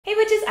Hey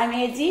witches, I'm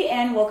Eadig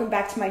and welcome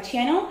back to my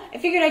channel. I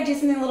figured I'd do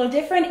something a little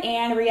different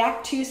and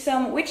react to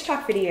some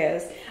Witchtok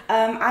videos.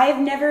 I've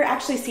never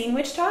actually seen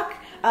Witchtok.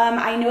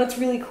 I know it's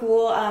really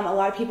cool. A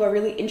lot of people are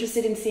really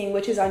interested in seeing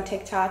witches on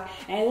TikTok,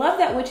 and I love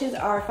that witches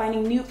are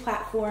finding new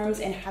platforms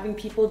and having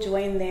people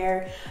join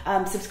their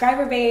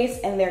subscriber base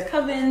and their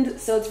covens,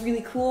 so it's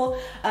really cool.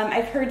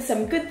 I've heard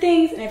some good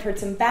things and I've heard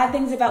some bad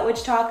things about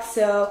Witchtok,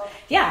 so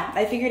yeah,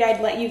 I figured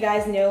I'd let you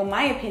guys know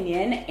my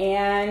opinion,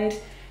 and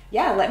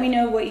yeah, let me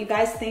know what you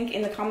guys think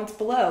in the comments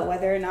below,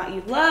 whether or not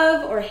you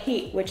love or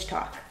hate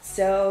Witchtok.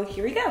 So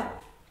here we go.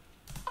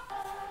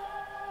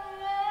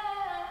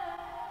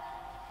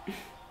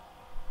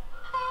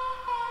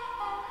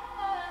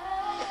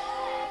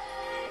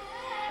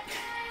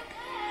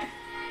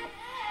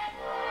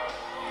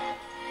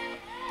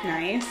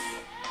 Nice.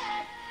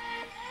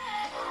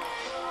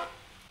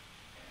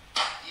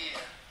 Yeah.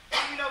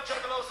 You know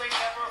juggalos ain't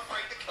never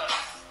afraid to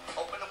cuss.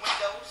 Open the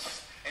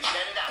windows and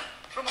let it out.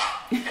 Come on.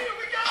 Here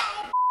we go.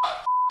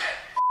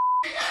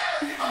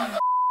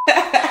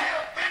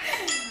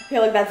 I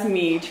feel like that's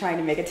me trying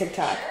to make a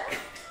TikTok.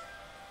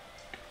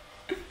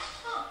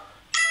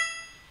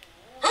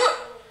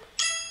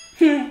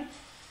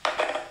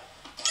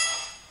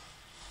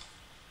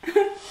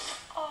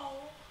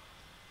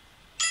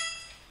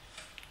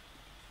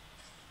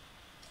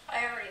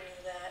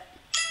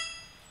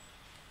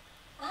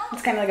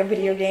 It's kind of like a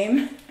video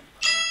game.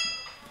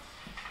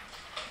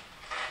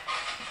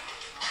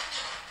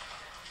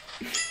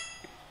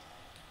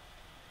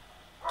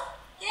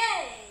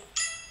 Yay!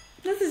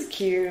 This is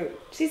cute.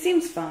 She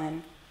seems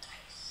fun.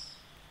 Nice.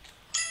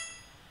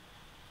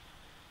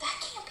 That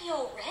can't be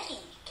already,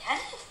 can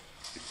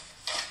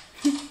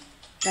it?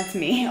 That's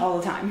me all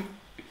the time.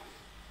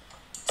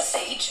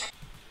 Sage.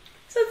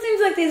 So it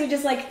seems like these are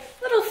just like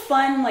little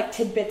fun like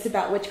tidbits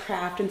about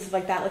witchcraft and stuff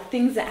like that, like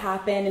things that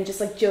happen and just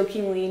like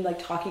jokingly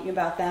like talking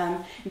about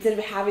them instead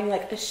of having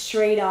like a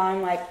straight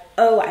on like,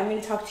 oh, I'm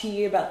going to talk to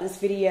you about this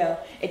video.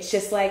 It's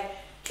just like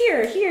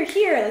here,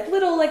 like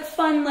little like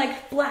fun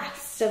like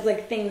blasts of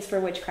like things for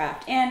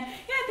witchcraft, and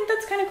yeah, I think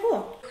that's kind of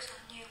cool. It was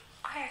on you.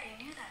 I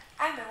already knew that.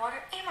 I have my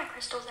water and my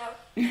crystals out.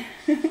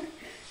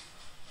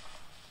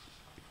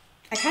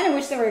 I kind of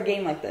wish there were a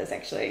game like this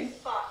actually.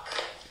 Fuck.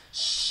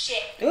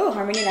 Shit. Ooh,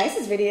 Harmony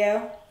Nice's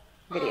video.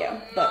 Book.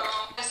 No.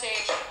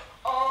 Sage.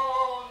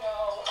 Oh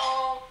no.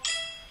 Oh.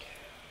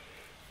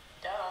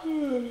 Duh.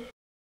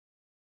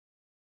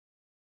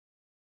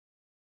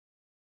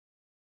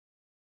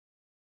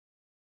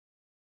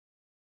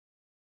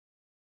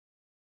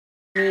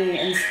 Me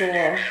in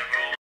school.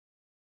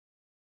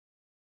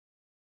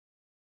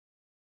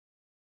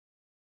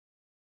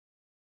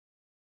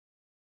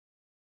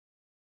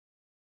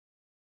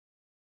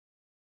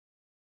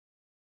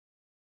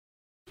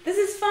 This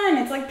is fun.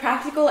 It's like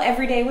practical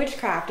everyday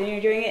witchcraft and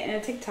you're doing it in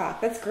a TikTok.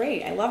 That's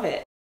great. I love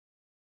it.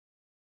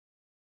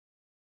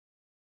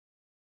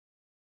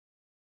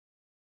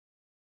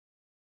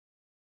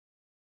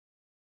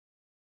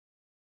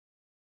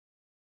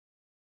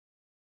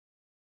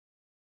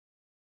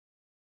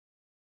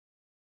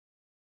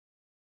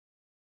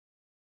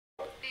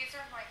 These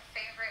are my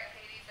favorite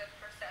Hades and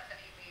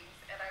Persephone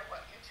memes, and I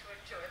want you to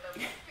enjoy them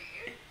with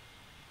me.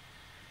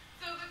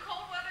 So the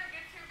cold weather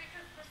gets here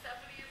because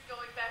Persephone is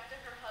going back to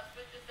her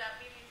husband. Does that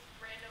mean these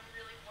random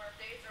really warm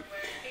days are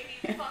where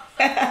Hades fucks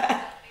up and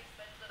Persephone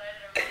spends the night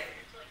at her place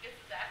until he gets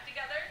his act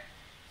together?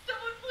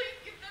 Someone please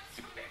give them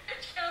some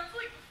marriage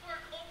counseling before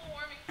global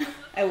warming kills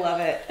us. I love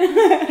it.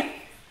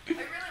 I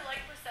really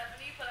like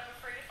Persephone, but I'm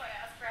afraid if I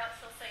ask her out,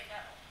 she'll say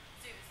no.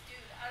 Zeus,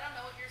 dude, I don't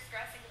know what you're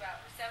stressing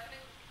about.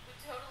 Persephone would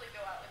totally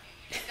go out with you.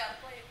 You just gotta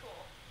play it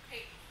cool.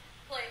 Hades,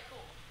 play it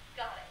cool.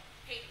 Got it.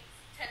 Hades,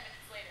 10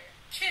 minutes later.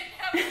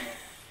 Kidnapping.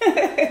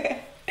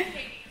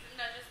 Hades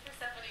nudges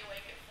Persephone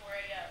awake at 4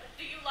 a.m.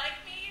 Do you like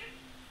me?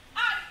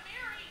 I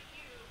married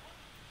you.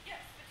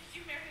 Yes, but did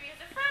you marry me as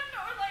a friend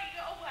or like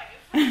a wife?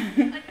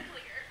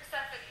 Unclear.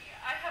 Persephone,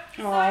 I have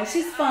decided Aw,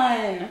 she's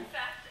fun. in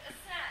fact a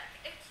snack.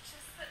 It's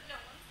just that no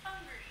one's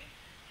hungry.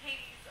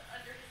 Hades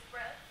under his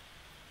breath.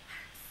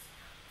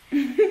 I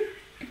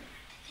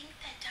think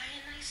that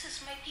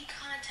Dionysus might be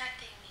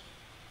contacting me.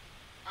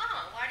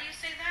 Oh, why do you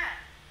say that?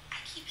 I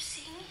keep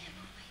seeing him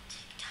on my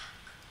TikTok.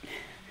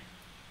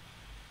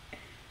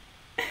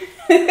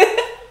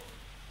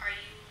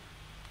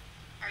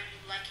 Are you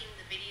liking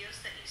the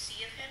videos that you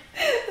see of him?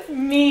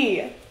 Me.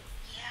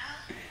 Yeah?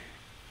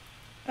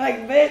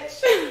 Like,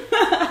 bitch.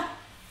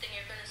 Then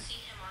you're gonna see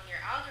him on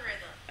your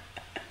algorithm.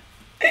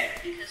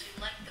 Because you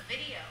like the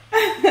video.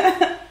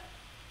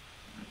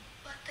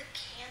 But the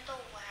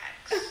candle wax.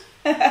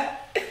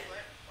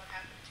 What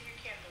happened to your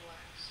candle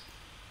wax?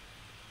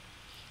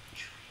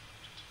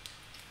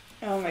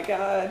 Oh my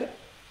god.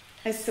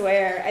 I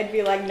swear, I'd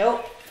be like,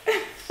 nope.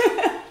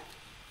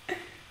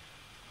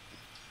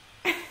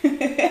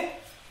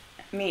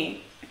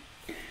 Me.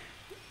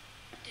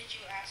 Did you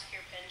ask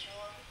your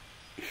pendulum?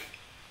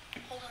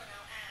 Hold on,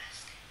 I'll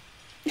ask.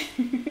 It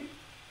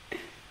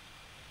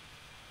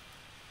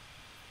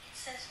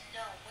says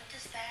no. What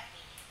does that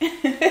mean?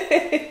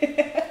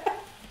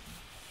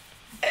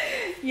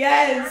 There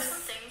are Yes.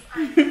 some things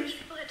I wish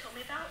people had told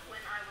me about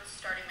when I was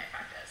starting my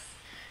practice.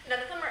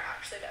 None of them are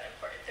actually that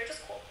important. They're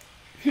just cool.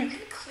 You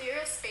can clear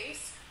a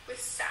space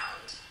with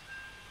sound.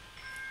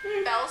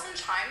 Bells and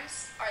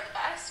chimes are the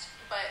best,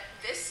 but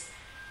this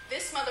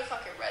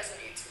motherfucker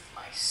resonates with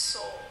my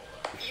soul.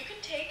 You can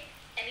take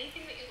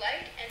anything that you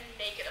like and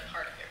make it a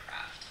part of your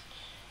craft.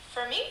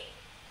 For me,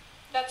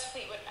 that's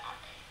Fleetwood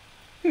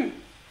Mac.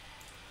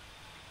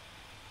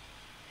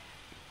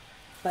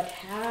 But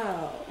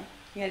how?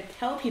 You gotta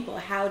tell people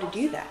how to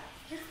do that.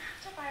 You don't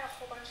have to buy a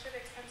whole bunch of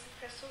expensive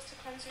crystals to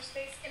cleanse your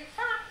space. In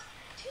fact,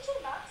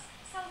 TJ Maxx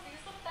sells these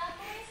little bad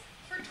boys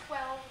for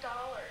 $12.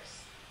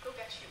 Go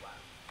get you one.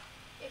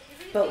 If you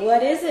read But these,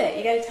 what is it?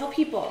 You gotta tell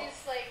people. It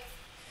is like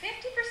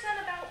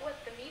 50% about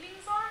what the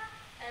meanings are,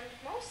 and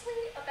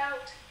mostly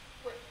about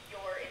what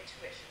your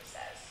intuition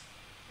says.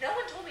 No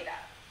one told me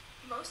that.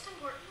 Most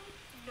importantly,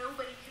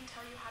 nobody can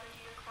tell you how to do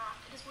your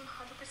craft. It is 100%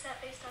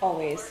 based on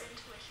Always. your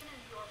intuition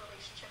and your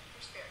relationship with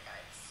your spirit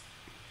guides.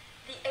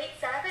 The 8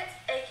 Sabbats,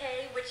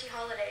 aka Witchy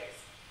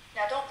Holidays.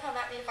 Now don't come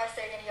at me if I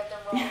say any of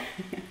them wrong.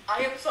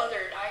 I am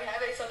Southern. I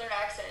have a Southern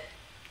accent.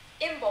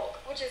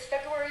 Imbolc, which is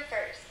February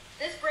 1st.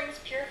 This brings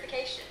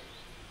purification.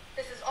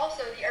 This is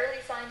also the early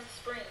signs of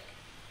spring.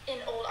 In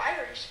Old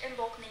Irish,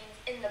 Imbolc means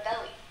in the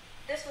belly.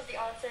 This was the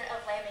onset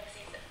of lambing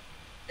season.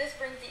 This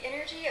brings the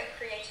energy of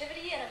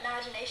creativity and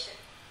imagination.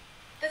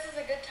 This is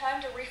a good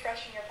time to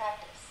refreshen your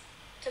practice,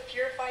 to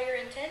purify your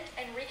intent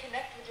and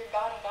reconnect with your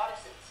god and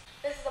goddesses.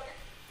 This is a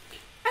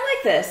I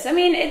like this. I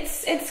mean,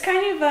 it's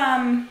kind of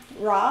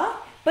raw,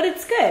 but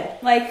it's good.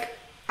 Like,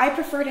 I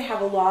prefer to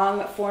have a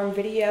long form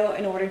video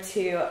in order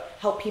to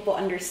help people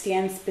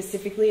understand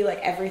specifically like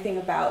everything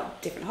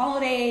about different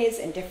holidays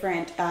and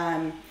different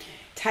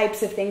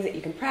types of things that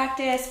you can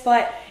practice.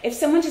 But if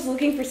someone's just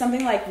looking for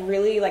something like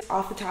really like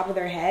off the top of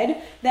their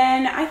head,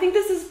 then I think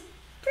this is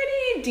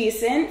pretty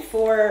decent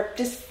for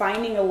just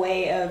finding a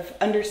way of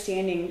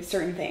understanding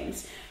certain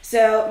things.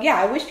 So yeah,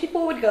 I wish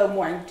people would go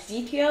more into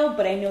detail,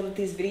 but I know that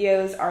these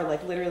videos are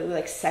like literally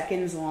like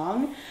seconds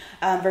long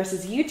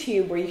versus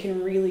YouTube where you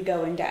can really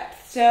go in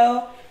depth. So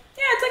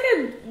yeah, it's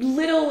like a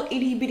little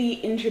itty bitty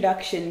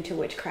introduction to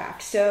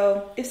witchcraft.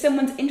 So if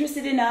someone's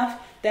interested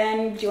enough,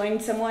 then join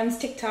someone's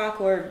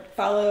TikTok or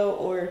follow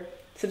or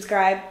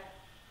subscribe.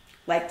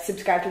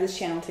 Subscribe to this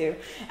channel too.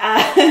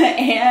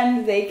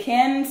 And they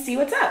can see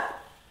what's up.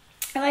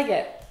 I like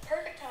it.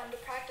 perfect time to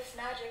practice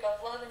magic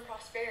of love and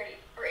prosperity,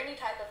 or any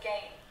type of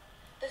gain.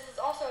 This is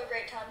also a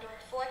great time to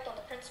reflect on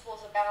the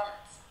principles of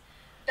balance.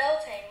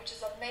 Beltane, which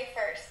is of May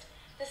 1st.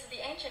 This is the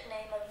ancient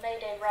name of May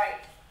Day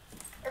Rite.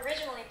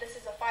 Originally, this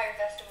is a fire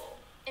festival.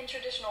 In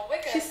traditional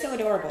Wicca, She's so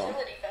adorable. Is a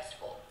fertility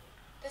festival.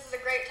 This is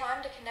a great time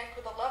to connect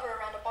with a lover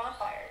around a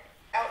bonfire.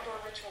 Outdoor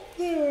rituals.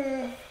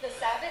 The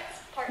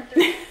Sabbats, Part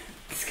 3.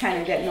 It's kind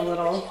of getting a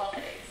little... Witchy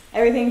holidays.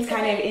 Everything's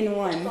kind of in Which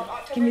one. is on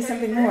October Give me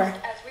something 31st more.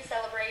 As we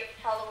celebrate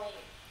Halloween,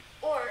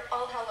 or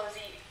All Hallows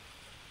Eve.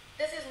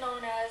 This is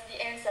known as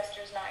the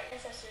Ancestors' Night.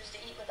 Ancestors to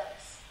eat with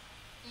us.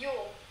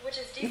 Yule, which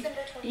is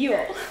December 23rd.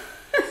 Yule.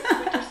 This is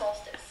winter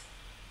solstice.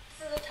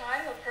 This is a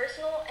time of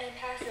personal and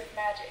passive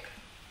magic.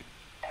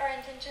 Our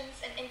intentions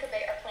and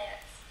incubate our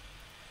plants.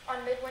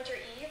 On Midwinter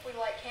Eve, we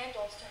light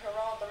candles to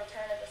herald the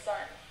return of the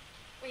sun.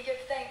 We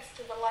give thanks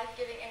to the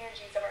life-giving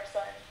energies of our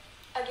sun.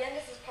 Again,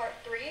 this is part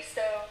 3,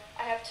 so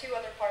I have 2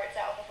 other parts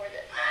out before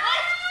this.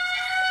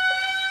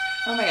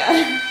 Oh my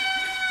god.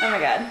 Oh my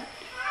god.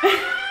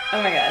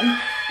 Oh my god.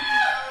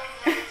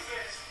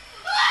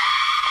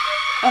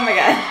 Oh my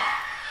god.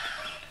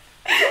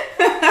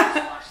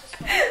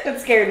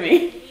 That scared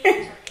me.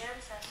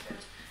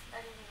 Ancestors,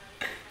 and you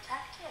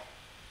protect it.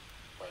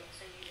 Wait,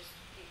 so you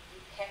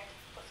picked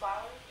the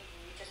flower?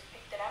 You just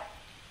picked it up?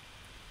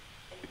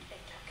 And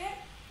took it?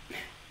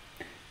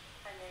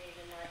 I know you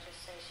did not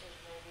just say she was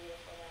more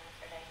beautiful than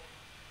Aphrodite.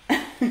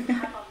 You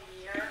have a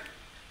mirror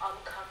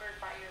uncovered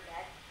by your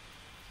bed?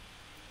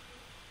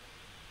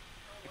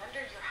 No wonder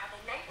you're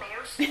having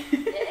nightmares.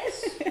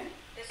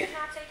 This is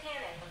not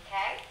satanic,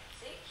 okay?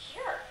 See,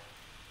 here.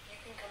 You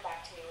can come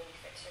back to me when you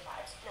fix your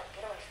vibes. No,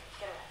 get away from me,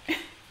 get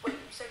away. Wait,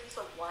 you said he's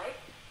a what?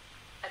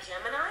 A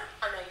Gemini?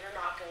 Oh no, you're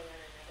not going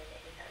on another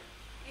date with him.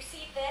 You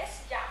see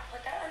this? Yeah,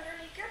 put that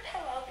underneath your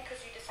pillow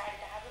because you decided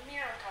to have a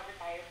mirror uncovered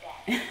by your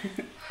bed.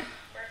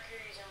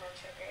 Mercury's in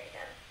retrograde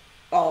again.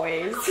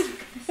 Always.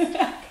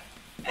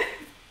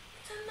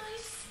 It's a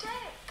nice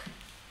stick.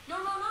 No,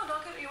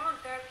 don't get me wrong.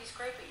 Therapy's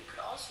great, but you could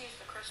also use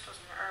the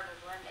crystals in the herbal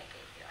blend they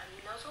gave you. I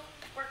mean, those will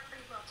work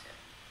pretty well too.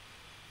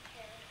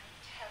 Karen,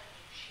 I'm telling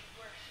you, she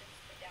worships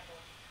the devil.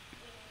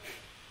 We need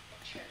a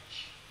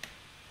church.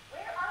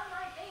 Where are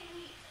my bay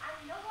leaves? I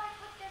know I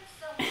put them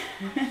somewhere.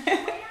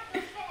 I swear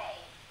to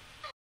say.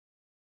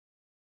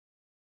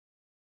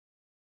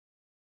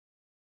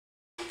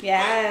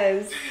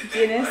 Yes.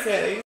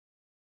 Genesis.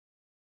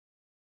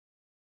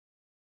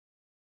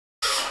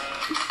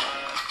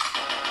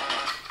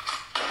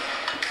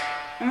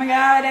 Oh my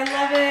god, I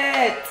love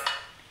it.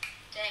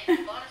 Dang,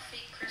 you bought a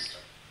fake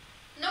crystal.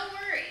 No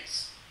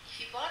worries. If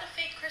you bought a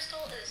fake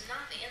crystal, it is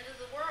not the end of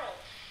the world.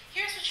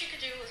 Here's what you could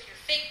do with your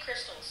fake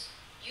crystals.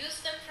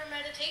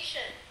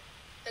 meditation.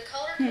 The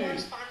color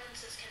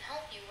correspondences can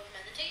help you with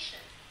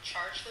meditation.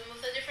 Charge them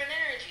with a different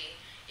energy.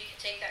 You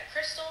can take that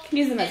crystal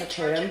Use them as and a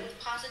charge totem. it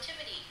with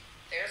positivity.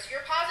 There's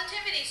your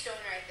positivity stone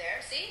right there,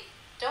 see?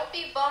 Don't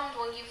be bummed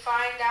when you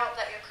find out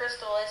that your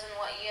crystal isn't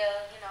what you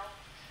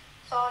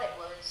thought it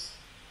was.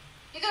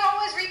 You can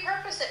always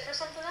repurpose it for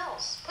something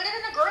else. Put it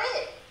in a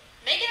grid.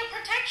 Make it a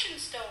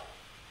protection stone.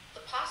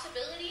 The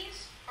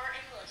possibilities are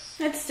endless.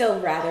 I'd still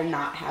rather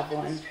not have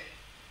one,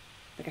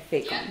 like a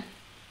fake one.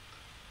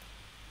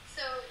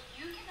 So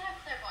you can have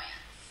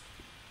clairvoyance.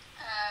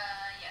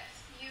 Yes.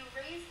 You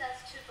raised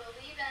us to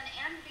believe in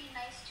and be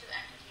nice to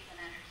entities and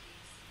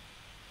energies.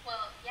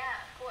 Well,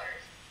 yeah, of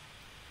course.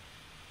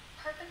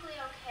 Perfectly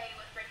okay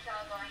with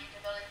Rachel going into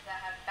buildings that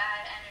have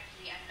bad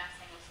energy and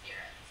messing with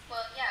spirits.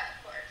 Well, yeah,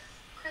 of course.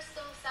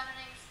 Crystals,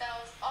 summoning,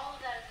 spells, all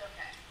of that is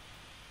okay.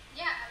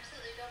 Yeah,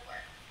 absolutely, go for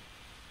it.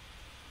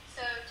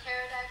 So,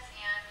 tarot decks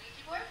and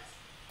Ouija boards?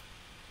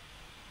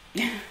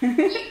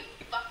 You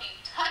fucking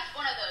touch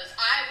one of those,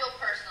 I will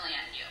personally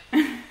end you.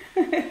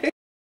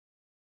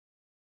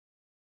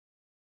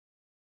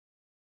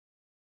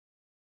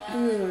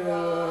 Ooh,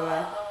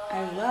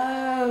 I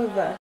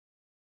love.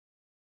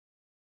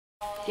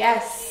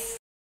 Yes.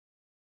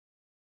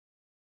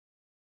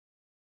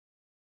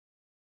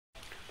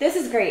 This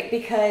is great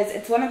because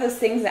it's one of those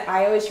things that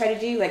I always try to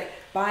do, like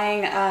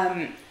buying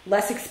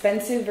less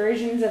expensive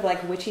versions of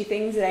like witchy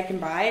things that I can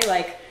buy.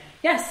 Like,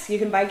 yes, you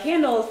can buy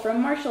candles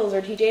from Marshalls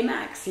or TJ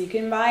Maxx. You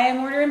can buy a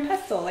mortar and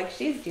pestle like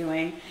she's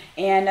doing,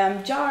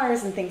 and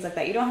jars and things like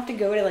that. You don't have to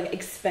go to like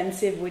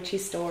expensive witchy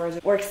stores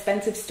or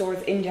expensive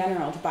stores in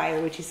general to buy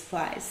the witchy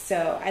supplies.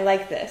 So I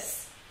like this.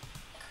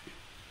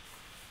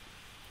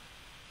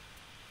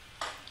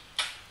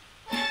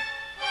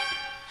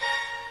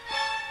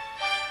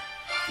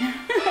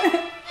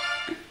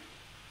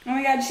 Oh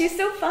my god, she's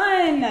so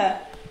fun!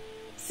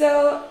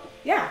 So,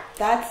 yeah,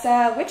 that's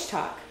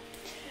Witchtok.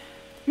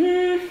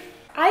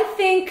 I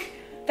think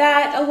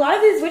that a lot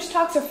of these witch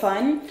talks are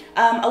fun.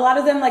 A lot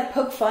of them like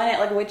poke fun at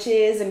like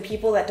witches and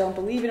people that don't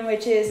believe in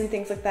witches and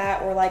things like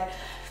that, or like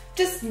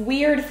just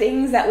weird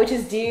things that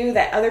witches do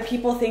that other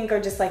people think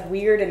are just like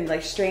weird and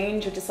like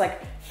strange or just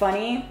like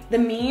funny. The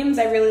memes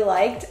I really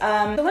liked.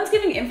 The ones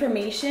giving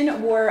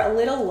information were a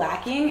little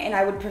lacking, and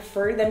I would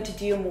prefer them to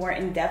do a more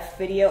in-depth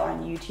video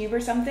on YouTube or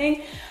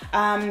something.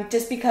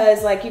 Just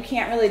because like you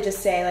can't really just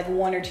say like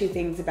one or two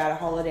things about a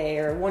holiday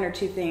or one or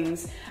two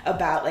things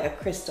about like a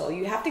crystal.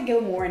 You have to go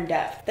more in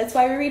depth. That's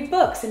why we read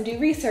books and do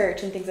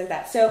research and things like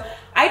that. So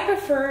I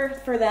prefer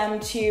for them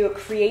to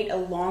create a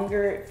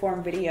longer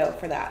form video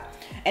for that.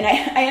 And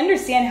I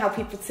understand how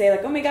people say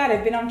like, oh my god,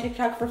 I've been on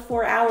TikTok for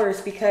 4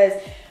 hours, because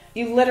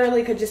you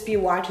literally could just be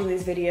watching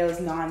these videos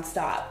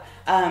nonstop,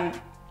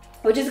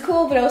 which is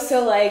cool, but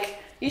also like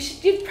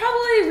you'd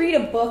probably read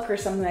a book or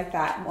something like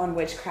that on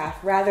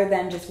witchcraft rather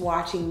than just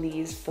watching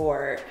these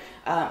for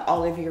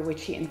all of your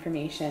witchy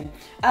information.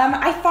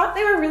 I thought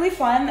they were really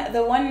fun.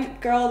 The one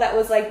girl that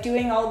was like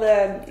doing all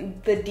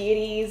the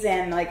deities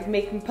and like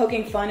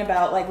poking fun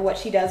about like what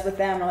she does with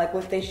them or like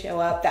if they show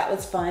up, that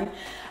was fun.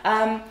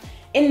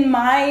 In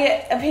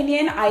my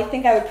opinion, I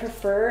think I would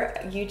prefer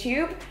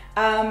YouTube.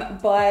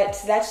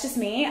 But that's just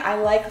me. I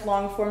like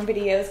long form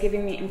videos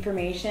giving me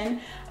information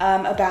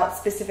about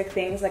specific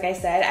things. Like I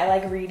said, I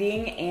like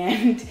reading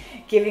and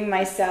giving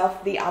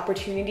myself the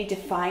opportunity to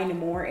find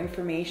more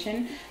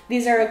information.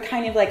 These are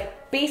kind of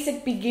like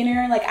basic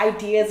beginner like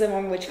ideas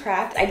on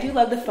witchcraft. I do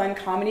love the fun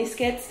comedy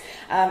skits.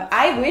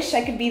 I wish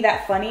I could be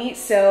that funny,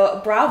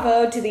 so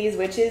bravo to these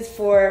witches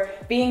for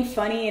being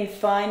funny and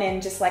fun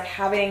and just like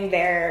having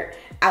their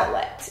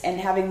outlet and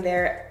having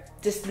their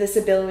just this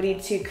ability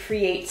to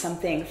create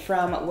something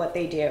from what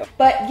they do.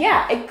 But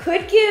yeah, it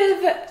could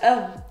give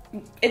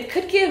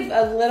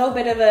a little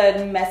bit of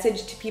a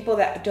message to people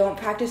that don't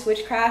practice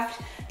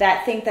witchcraft,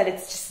 that think that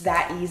it's just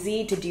that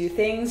easy to do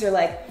things, or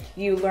like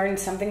you learn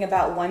something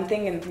about one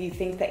thing and you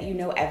think that you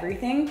know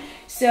everything.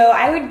 So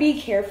I would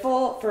be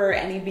careful for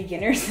any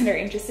beginners that are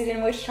interested in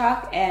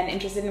Witchtok and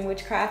interested in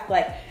witchcraft.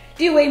 Like,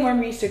 do way more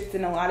research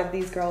than a lot of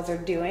these girls are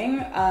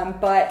doing,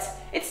 but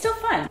it's still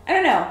fun. I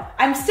don't know.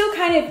 I'm still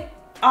kind of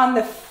on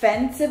the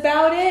fence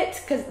about it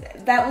because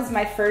that was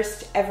my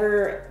first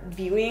ever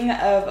viewing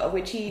of a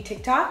witchy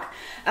TikTok,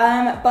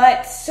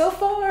 but so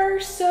far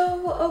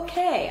so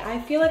okay. I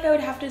feel like I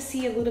would have to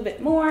see a little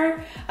bit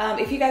more.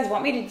 If you guys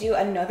want me to do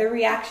another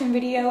reaction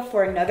video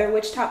for another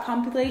Witchtok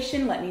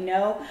compilation, let me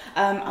know.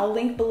 I'll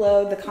link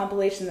below the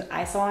compilation that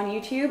I saw on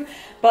YouTube,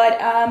 but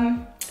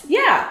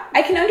yeah,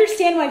 I can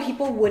understand why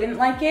people wouldn't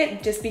like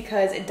it, just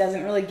because it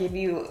doesn't really give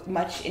you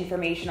much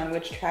information on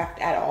witchcraft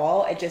at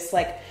all. It just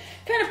like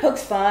kind of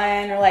pokes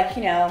fun, or like,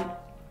 you know,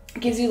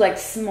 gives you like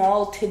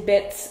small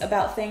tidbits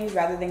about things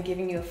rather than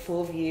giving you a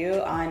full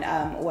view on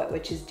what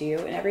witches do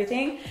and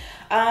everything.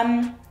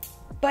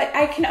 But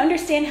I can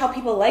understand how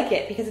people like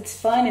it because it's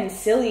fun and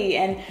silly,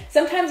 and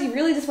sometimes you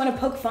really just want to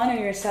poke fun on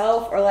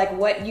yourself or like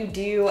what you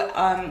do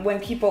when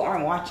people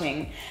aren't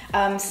watching.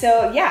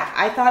 So yeah,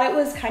 I thought it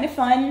was kind of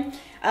fun.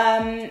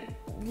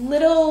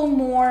 Little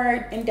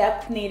more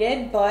in-depth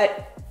needed,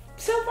 but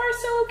so far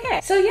so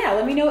okay. So yeah,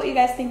 let me know what you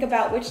guys think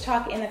about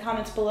Witchtok in the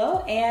comments below,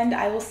 and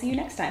I will see you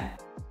next time.